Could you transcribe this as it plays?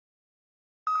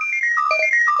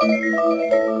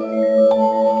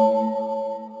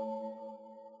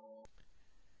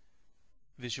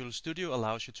Visual Studio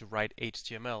allows you to write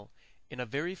HTML in a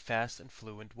very fast and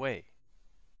fluent way.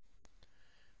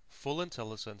 Full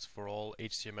IntelliSense for all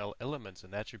HTML elements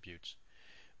and attributes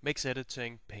makes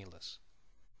editing painless.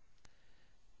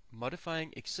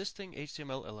 Modifying existing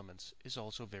HTML elements is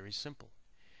also very simple.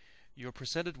 You are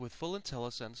presented with full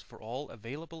IntelliSense for all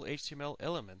available HTML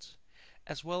elements,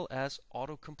 as well as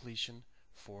auto-completion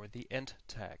for the end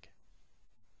tag.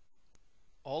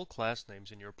 All class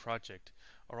names in your project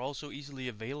are also easily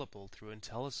available through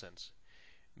IntelliSense,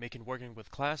 making working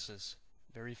with classes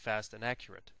very fast and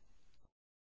accurate.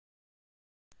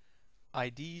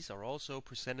 IDs are also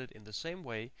presented in the same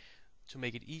way to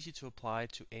make it easy to apply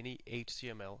to any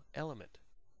HTML element.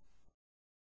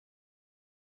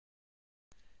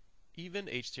 Even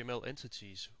HTML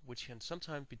entities, which can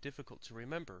sometimes be difficult to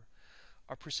remember,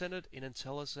 are presented in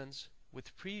IntelliSense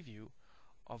with preview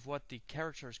of what the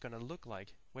character is going to look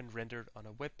like when rendered on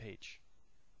a web page.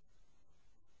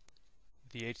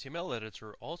 The HTML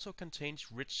editor also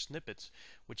contains rich snippets,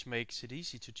 which makes it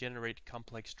easy to generate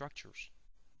complex structures.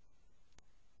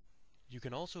 You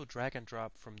can also drag and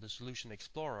drop from the Solution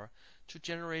Explorer to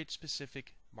generate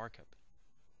specific markup.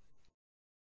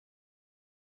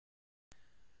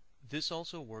 This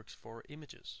also works for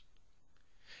images.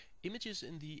 Images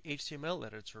in the HTML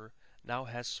editor now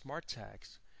has smart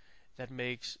tags that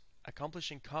makes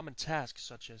accomplishing common tasks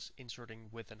such as inserting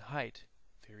width and height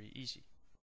very easy.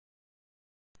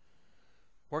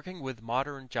 Working with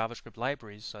modern JavaScript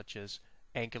libraries such as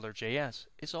AngularJS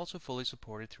is also fully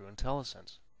supported through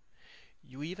IntelliSense.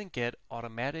 You even get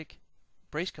automatic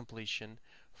brace completion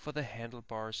for the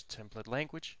Handlebars template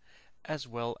language, as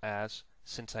well as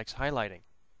syntax highlighting.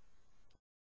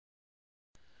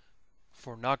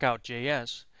 For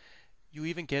KnockoutJS, you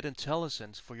even get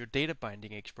IntelliSense for your data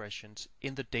binding expressions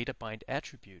in the data bind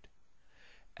attribute,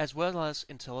 as well as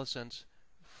IntelliSense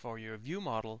for your view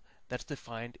model that's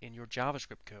defined in your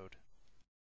JavaScript code.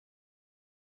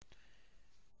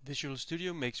 Visual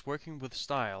Studio makes working with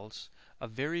styles a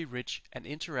very rich and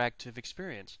interactive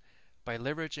experience by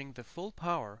leveraging the full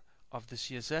power of the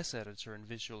CSS editor in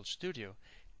Visual Studio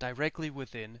directly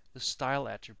within the style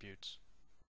attributes.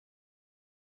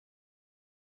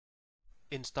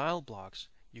 In style blocks,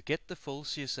 you get the full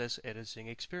CSS editing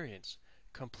experience,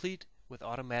 complete with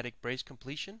automatic brace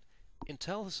completion,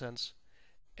 IntelliSense,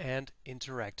 and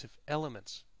interactive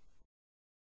elements.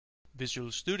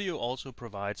 Visual Studio also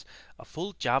provides a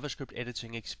full JavaScript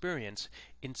editing experience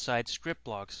inside script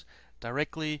blocks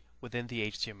directly within the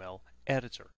HTML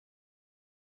editor.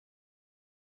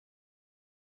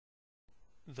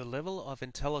 The level of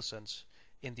IntelliSense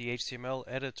in the HTML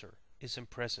editor is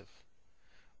impressive.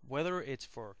 Whether it's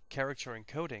for character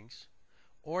encodings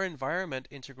or environment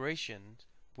integration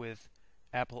with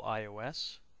Apple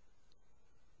iOS,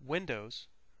 Windows,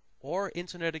 or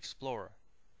Internet Explorer,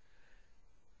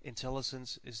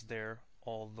 IntelliSense is there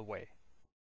all the way.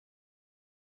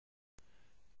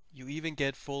 You even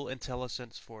get full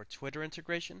IntelliSense for Twitter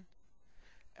integration,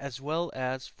 as well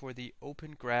as for the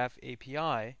Open Graph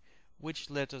API,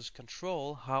 which lets us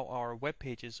control how our web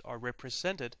pages are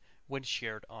represented when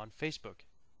shared on Facebook.